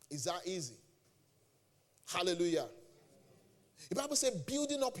 It's that easy. Hallelujah. The Bible says,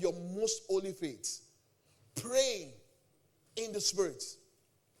 building up your most holy faith, praying in the Spirit,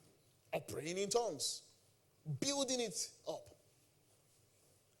 or praying in tongues, building it up.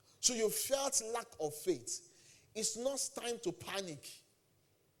 So you felt lack of faith. It's not time to panic.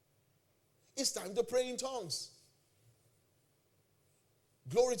 It's time to pray in tongues.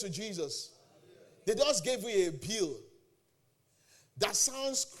 Glory to Jesus. They just gave you a bill that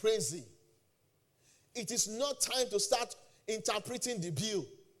sounds crazy. It is not time to start interpreting the bill.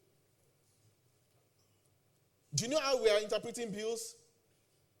 Do you know how we are interpreting bills?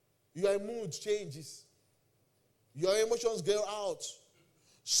 Your mood changes. Your emotions go out.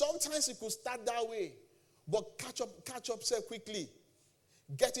 Sometimes it could start that way, but catch up so quickly.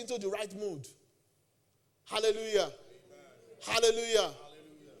 Get into the right mood. Hallelujah. Amen. Hallelujah.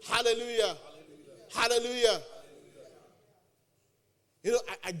 Hallelujah. Hallelujah.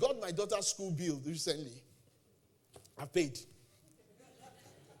 I got my daughter's school bill recently. I paid.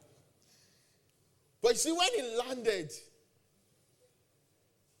 But you see, when it landed,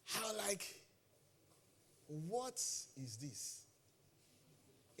 I was like, what is this?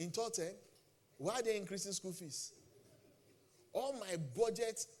 In total, why are they increasing school fees? All my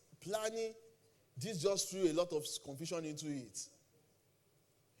budget planning, this just threw a lot of confusion into it.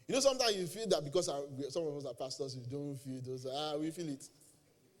 Sometimes you feel that because some of us are pastors, you don't feel those. We feel it.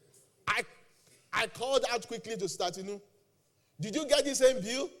 I called out quickly to start, Did you get the same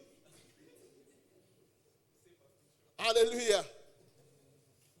bill? Hallelujah.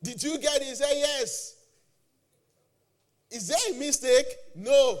 Did you get it? He said, yes. Is there a mistake?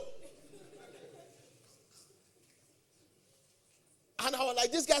 No. And I was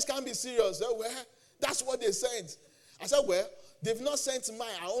like, these guys can't be serious. Said, well, that's what they sent. I said, well, they've not sent mine.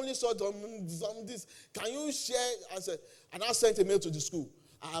 I only saw this. Can you share? I said, and I sent a mail to the school.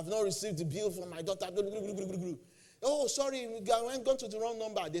 I have not received the bill from my daughter. Oh, sorry, we went to the wrong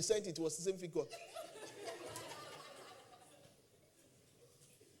number. They sent it. It was the same figure.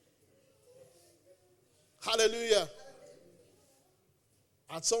 Hallelujah.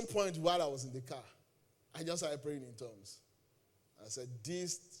 At some point while I was in the car, I just started praying in tongues. I said,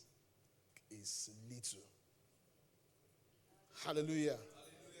 this is little. Hallelujah.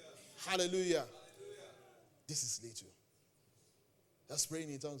 Hallelujah. Hallelujah. This is little. Just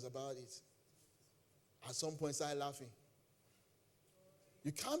praying in tongues about it. At some point, I started laughing.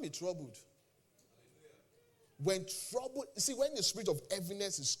 You can't be troubled. When the spirit of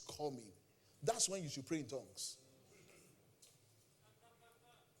heaviness is coming, that's when you should pray in tongues.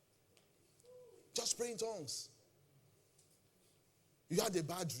 Just pray in tongues. You had a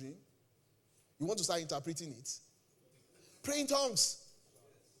bad dream. You want to start interpreting it. Pray in tongues.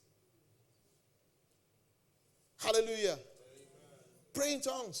 Hallelujah. Pray in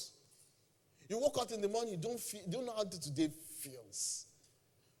tongues. You woke up in the morning, you don't know how today feels.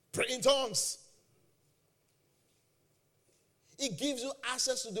 Pray in tongues. It gives you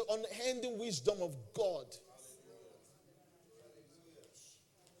access to the unending wisdom of God.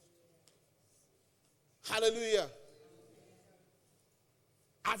 Hallelujah.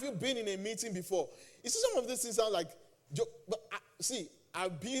 Have you been in a meeting before? You see, some of these things sound like joke, but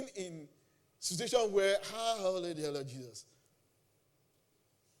I've been in situations where, hallelujah, Jesus,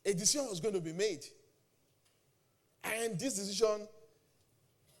 a decision was going to be made. And this decision,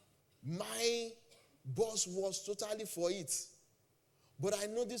 my boss was totally for it. But I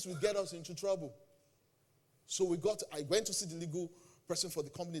know this will get us into trouble. So I went to see the legal person for the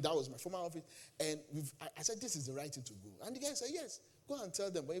company. That was my former office. And I said, this is the right thing to go. And the guy said, yes, go and tell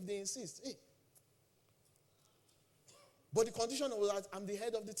them. But if they insist, hey. But the condition was that I'm the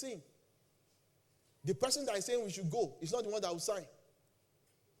head of the team. The person that is saying we should go is not the one that will sign.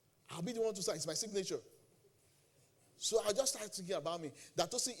 I'll be the one to sign. It's my signature. So I just started thinking about me. That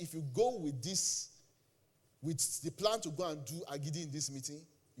to see if you go with this, with the plan to go and do Agidi in this meeting,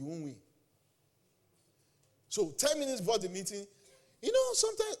 you won't win. So 10 minutes before the meeting,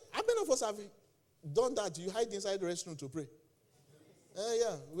 sometimes, how many of us have done that? You hide inside the restroom to pray.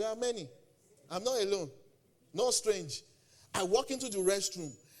 Yeah, we are many. I'm not alone. Not strange. I walk into the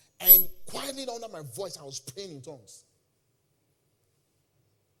restroom and quietly under my voice, I was praying in tongues.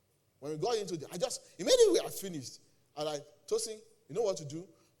 When we got into immediately I finished. And Tosin, you know what to do?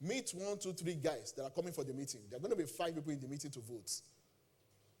 Meet 1, 2, 3 guys that are coming for the meeting. There are going to be 5 people in the meeting to vote.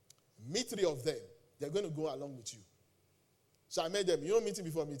 Meet 3 of them. They're going to go along with you. So I made them, meeting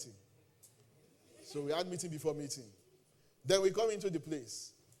before meeting. So we had meeting before meeting. Then we come into the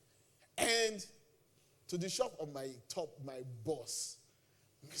place. And to the shock of my boss.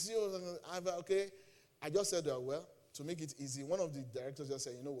 Okay. I just said, well, to make it easy, one of the directors just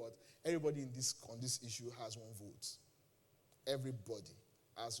said, you know what? Everybody on this issue has 1 vote. Everybody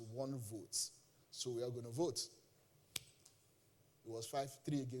has 1 vote. So we are going to vote. It was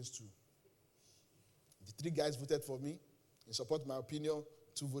 5-3 against 2. The 3 guys voted for me. In support of my opinion,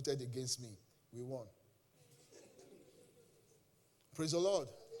 2 voted against me. We won. Praise the Lord.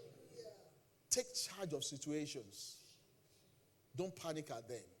 Take charge of situations. Don't panic at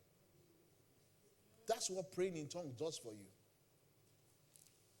them. That's what praying in tongues does for you.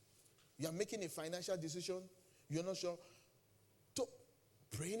 You are making a financial decision. You're not sure.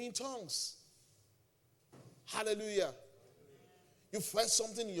 Praying in tongues. Hallelujah. You felt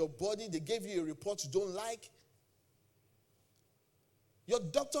something in your body. They gave you a report you don't like. Your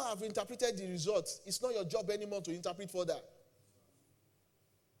doctor have interpreted the results. It's not your job anymore to interpret for that.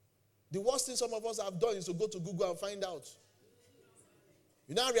 The worst thing some of us have done is to go to Google and find out.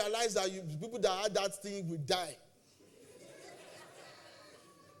 You now realize that people that had that thing will die.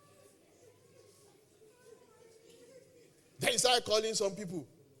 Then you start calling some people.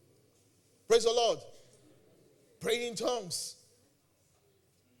 Praise the Lord. Praying in tongues.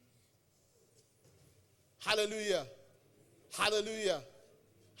 Hallelujah. Hallelujah.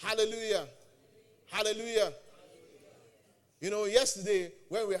 Hallelujah. Hallelujah. Yesterday,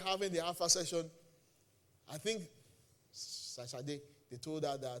 when we were having the Alpha session, I think Saturday, they told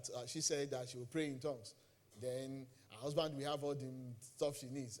her that she said that she will pray in tongues. Then her husband will have all the stuff she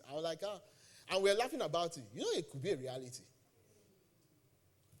needs. I was like, and we were laughing about it. It could be a reality.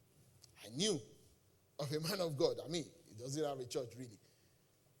 I knew of a man of God. He doesn't have a church, really.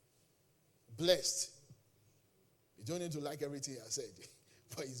 Blessed. You don't need to like everything I said,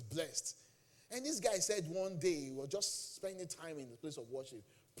 but he's blessed. And this guy said one day he was just spending time in the place of worship,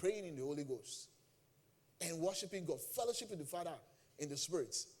 praying in the Holy Ghost, and worshiping God, fellowship with the Father in the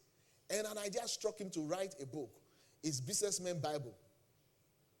Spirit. And an idea struck him to write a book. It's Businessman Bible.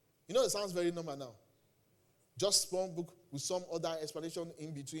 It sounds very normal now. Just one book with some other explanation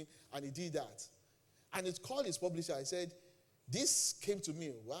in between, and he did that. And it called his publisher. I said, this came to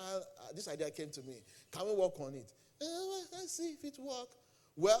me. This idea came to me. Can we work on it? Let's see if it works.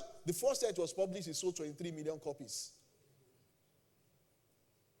 Well, the first year it was published, it sold 23 million copies.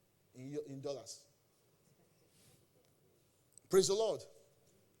 In dollars. Praise the Lord.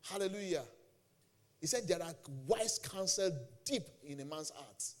 Hallelujah. He said there are wise counsel deep in a man's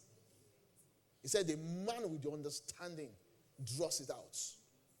heart. He said the man with the understanding draws it out.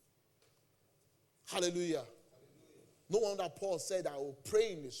 Hallelujah. No wonder Paul said, I will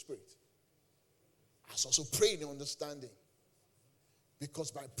pray in the Spirit. I shall also pray in the understanding.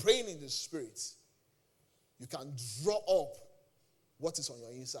 Because by praying in the Spirit, you can draw up what is on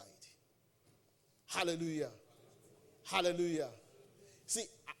your inside. Hallelujah. Hallelujah. See,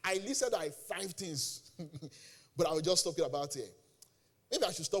 I listed 5 things. But I will just talk about here. Maybe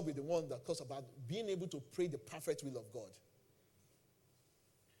I should stop with the one that talks about being able to pray the perfect will of God.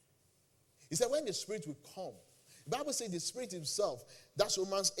 He said when the Spirit will come, the Bible says the Spirit himself, that's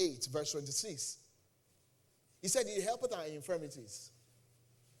Romans 8, verse 26. He said he helpeth our infirmities,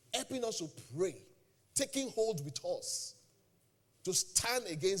 helping us to pray, taking hold with us to stand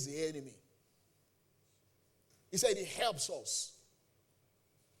against the enemy. He said he helps us.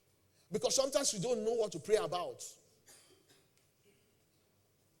 Because sometimes we don't know what to pray about.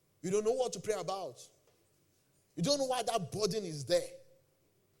 You don't know what to pray about. You don't know why that burden is there.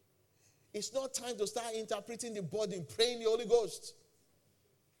 It's not time to start interpreting the burden, praying the Holy Ghost,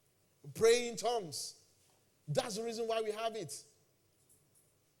 praying in tongues. That's the reason why we have it.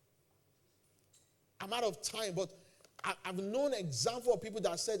 I'm out of time, but I've known an example of people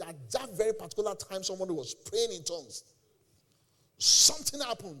that said at that very particular time somebody was praying in tongues. Something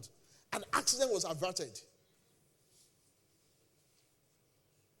happened. An accident was averted.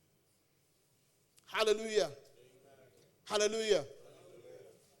 Hallelujah. Amen. Hallelujah.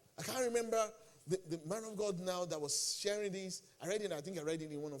 I can't remember the man of God now that was sharing this. I read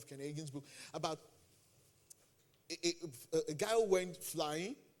it in one of Ken Hagin's book about a guy who went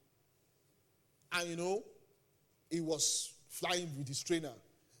flying, and he was flying with his trainer.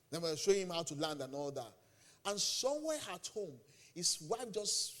 They were showing him how to land and all that. And somewhere at home, his wife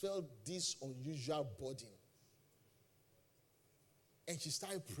just felt this unusual burden. And she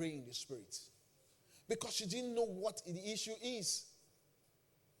started praying in the Spirit. Because she didn't know what the issue is.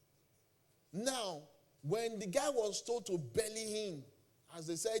 Now, when the guy was told to belly in, as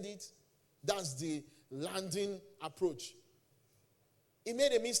they said it, that's the landing approach. He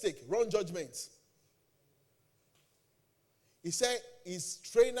made a mistake, wrong judgment. He said his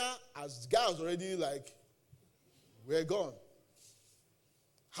trainer, as the guy was already like, we're gone.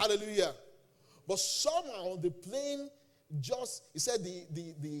 Hallelujah. But somehow the plane he said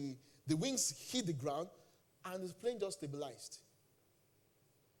the wings hit the ground and the plane just stabilized.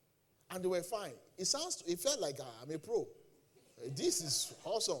 And they were fine. It felt like I'm a pro. This is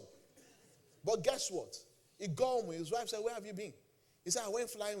awesome. But guess what? He got home with his wife, said, where have you been? He said, I went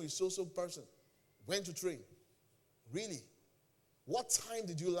flying with so person. Went to train. Really? What time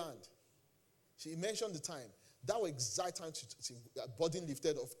did you land? She mentioned the time. That was exact time her body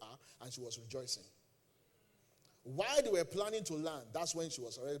lifted off her and she was rejoicing. While they were planning to land, that's when she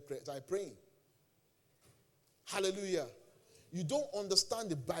was already praying. Hallelujah. You don't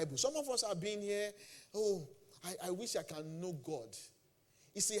understand the Bible. Some of us have been here, I wish I can know God.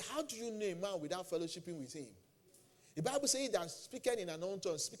 You see, how do you know a man without fellowshipping with him? The Bible says that speaking in an unknown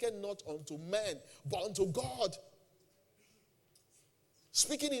tongue, speaking not unto men, but unto God.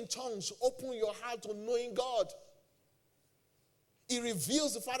 Speaking in tongues, open your heart to knowing God. He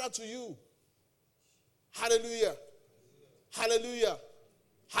reveals the Father to you. Hallelujah. Hallelujah.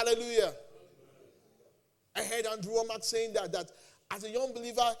 Hallelujah. I heard Andrew Womack saying that as a young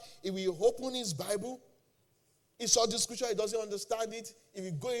believer, if he open his Bible, he saw the scripture, he doesn't understand it, if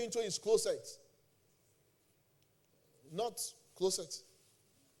he go into his closet. Not closet.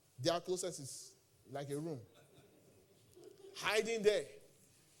 Their closet is like a room. Hiding there.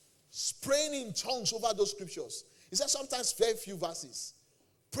 Praying in tongues over those scriptures. He said sometimes very few verses.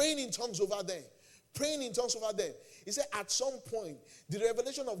 Praying in tongues over them. Praying in tongues over them. He said at some point, the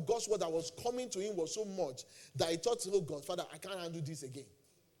revelation of God's word that was coming to him was so much that he thought, oh God, Father, I can't handle this again.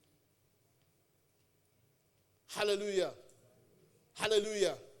 Hallelujah.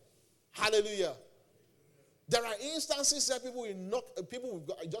 Hallelujah. Hallelujah. There are instances where people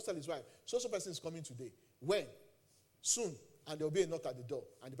will just tell his wife, so person is coming today. When? Soon. And there will be a knock at the door.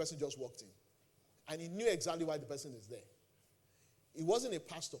 And the person just walked in. And he knew exactly why the person is there. He wasn't a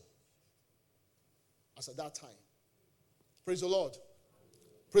pastor as at that time. Praise the Lord.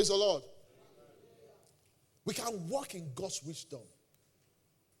 Praise the Lord. We can walk in God's wisdom.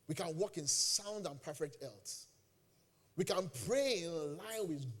 We can walk in sound and perfect health. We can pray in line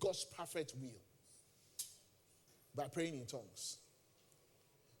with God's perfect will by praying in tongues.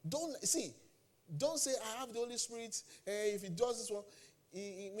 Don't say, I have the Holy Spirit. If he does this one,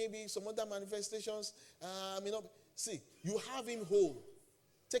 maybe some other manifestations may not. See, you have him whole.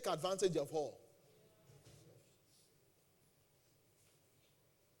 Take advantage of all.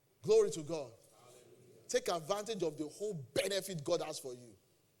 Glory to God. Hallelujah. Take advantage of the whole benefit God has for you.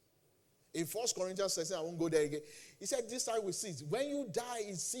 In 1 Corinthians 16, I won't go there again. He said, this time we cease. When you die,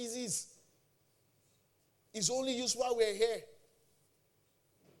 it ceases. It's only used while we're here.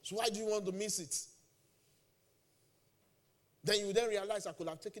 So why do you want to miss it? Then you realize I could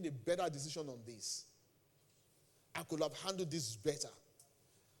have taken a better decision on this. I could have handled this better.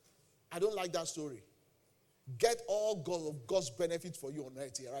 I don't like that story. Get all God of God's benefit for you on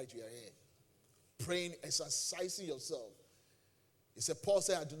earth here, right? You are here. Praying, exercising yourself. He said, Paul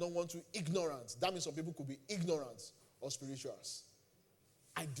said, I do not want to ignorance. That means some people could be ignorant or spirituals.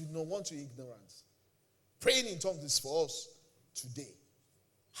 I do not want to ignorance. Praying in tongues is for us today.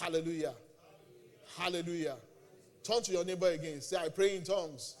 Hallelujah. Hallelujah. Turn to your neighbor again. Say, I pray in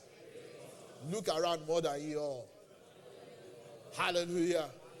tongues. Look around more than you all. Hallelujah.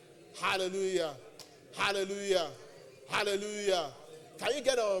 Hallelujah. Hallelujah. Hallelujah. Can you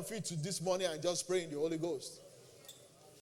get on your feet to this morning and just pray in the Holy Ghost?